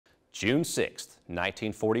June 6,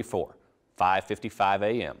 1944, 5:55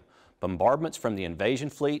 a.m. Bombardments from the invasion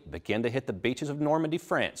fleet began to hit the beaches of Normandy,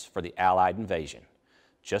 France for the Allied invasion.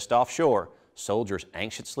 Just offshore, soldiers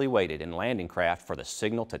anxiously waited in landing craft for the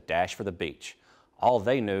signal to dash for the beach. All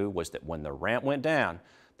they knew was that when the ramp went down,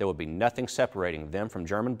 there would be nothing separating them from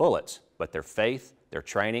German bullets but their faith, their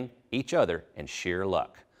training, each other, and sheer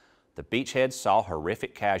luck. The beachheads saw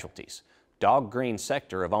horrific casualties. Dog Green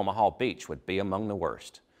sector of Omaha Beach would be among the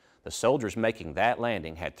worst. The soldiers making that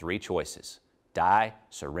landing had three choices: die,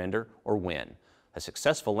 surrender, or win. A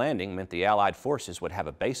successful landing meant the Allied forces would have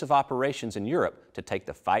a base of operations in Europe to take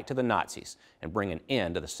the fight to the Nazis and bring an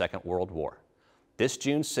end to the Second World War. This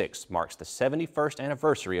June 6th marks the 71st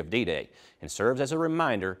anniversary of D-Day and serves as a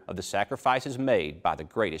reminder of the sacrifices made by the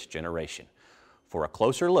greatest generation. For a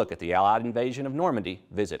closer look at the Allied invasion of Normandy,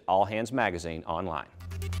 visit All Hands Magazine online.